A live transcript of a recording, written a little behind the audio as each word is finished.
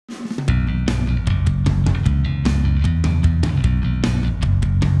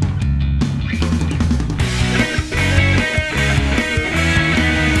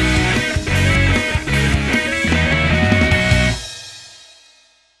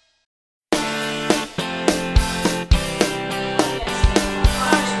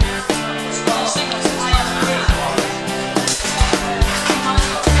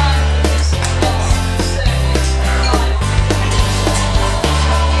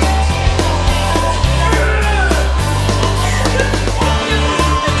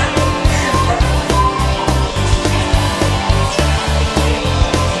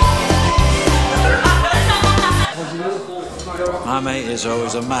is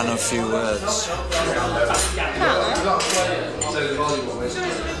always a man of few words.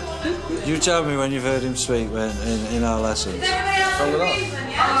 You tell me when you've heard him speak in our lessons.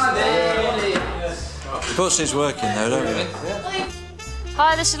 He puts his work in there, don't he?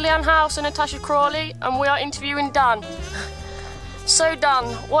 Hi, this is Leanne House and Natasha Crawley, and we are interviewing Dan. So Dan,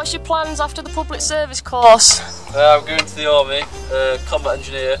 what's your plans after the public service course? I'm going to the army, combat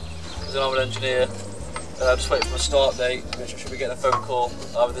engineer, as an armoured engineer. I'm just waiting for my start date, which I should be getting a phone call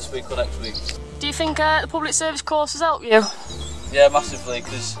either this week or next week. Do you think the public service course has helped you? Yeah, massively,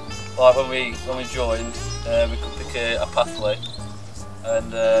 because like when we joined, we could pick a pathway,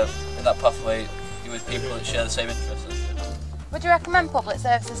 and in that pathway you're with people that share the same interests. Would you recommend public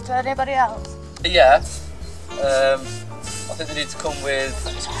services to anybody else? Yeah, I think they need to come with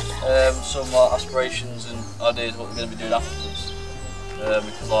some aspirations and ideas of what they're going to be doing afterwards,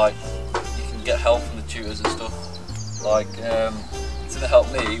 because like you can get help from the tutors and stuff. Like the thing that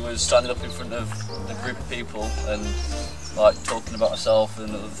helped me was standing up in front of a group of people and like talking about myself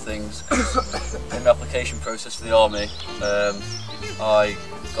and other things. In the application process for the army, I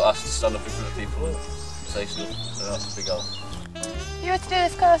got asked to stand up in front of people and say stuff, so that's a big help. If you were to do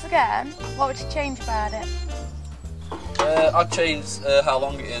this course again, what would you change about it? I'd change how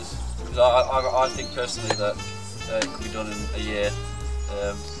long it is, because I think personally that it could be done in a year.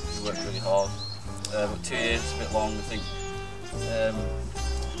 We work really hard, but 2 years is a bit long. I think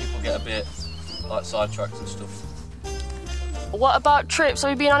people get a bit like sidetracked and stuff. What about trips?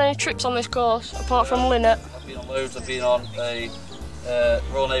 Have you been on any trips on this course, apart from Linnet? I've been on loads. I've been on a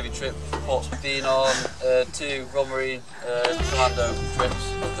Royal Navy trip, Portsmouth. I've been on 2 Royal Marine Commando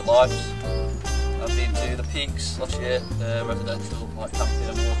trips, look at lives. I've been to the Peaks last year, residential, like camping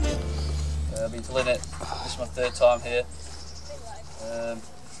and walking. I've been to Linnet, this is my 3rd time here.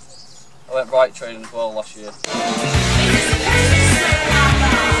 I went bike training as well last year.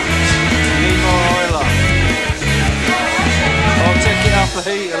 Need more oil on. Or take it off the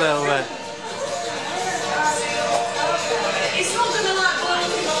heat a little bit. It's not going to like blow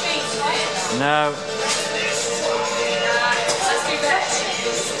up in your face, right? No. Let's do that.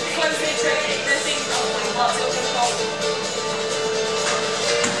 Close the thing while it's open cold.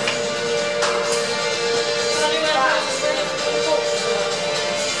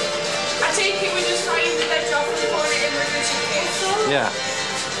 I take it we're just frying the veg off and pouring it in with the chicken. Yeah.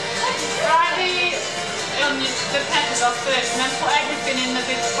 Fry the peppers off first and then put everything in the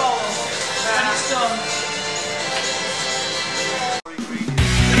big bowl when it's done.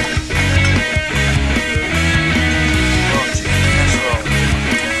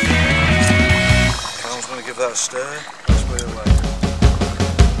 Carl's going to give that a stir.